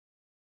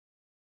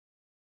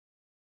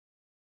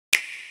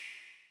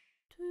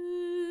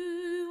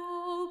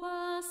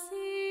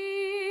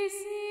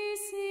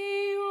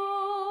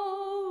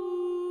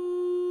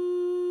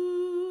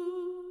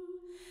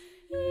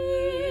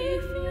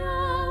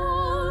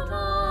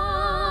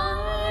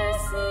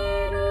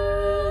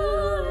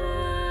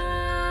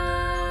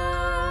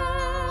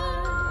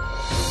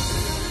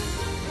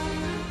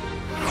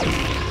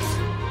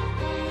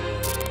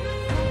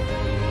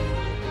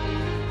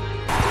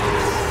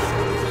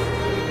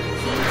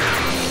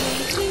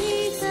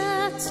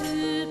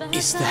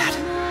Is that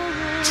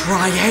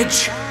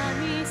Tri-Edge?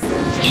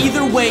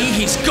 Either way,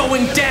 he's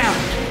going down!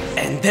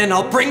 And then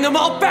I'll bring them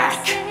all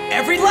back!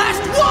 Every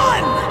last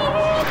one!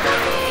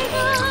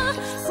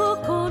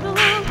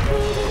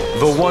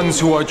 The ones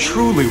who are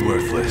truly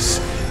worthless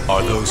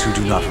are those who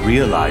do not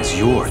realize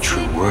your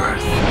true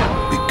worth.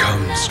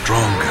 Become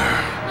stronger,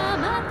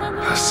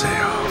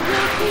 Haseo.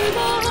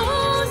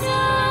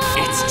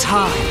 It's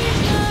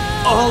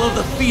time! All of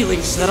the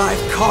feelings that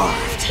I've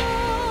carved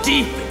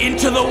deep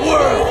into the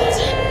world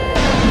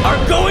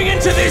are going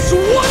into this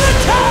one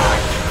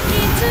attack!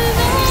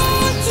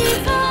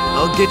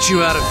 I'll get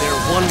you out of there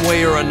one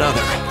way or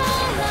another.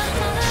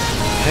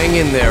 Hang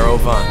in there,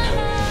 Ovan.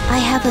 I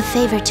have a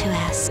favor to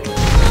ask.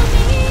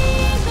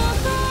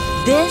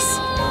 This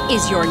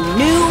is your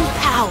new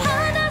power.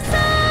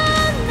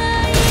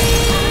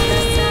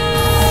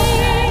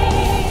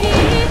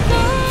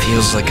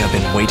 Feels like I've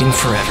been waiting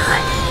forever.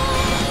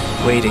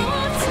 Waiting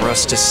for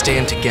us to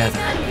stand together,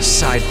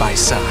 side by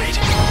side.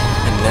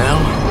 And now,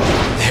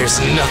 there's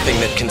nothing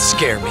that can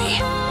scare me.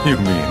 You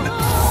mean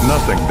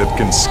nothing that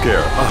can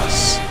scare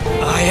us?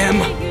 I am...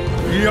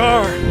 We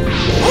are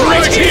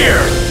right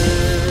here!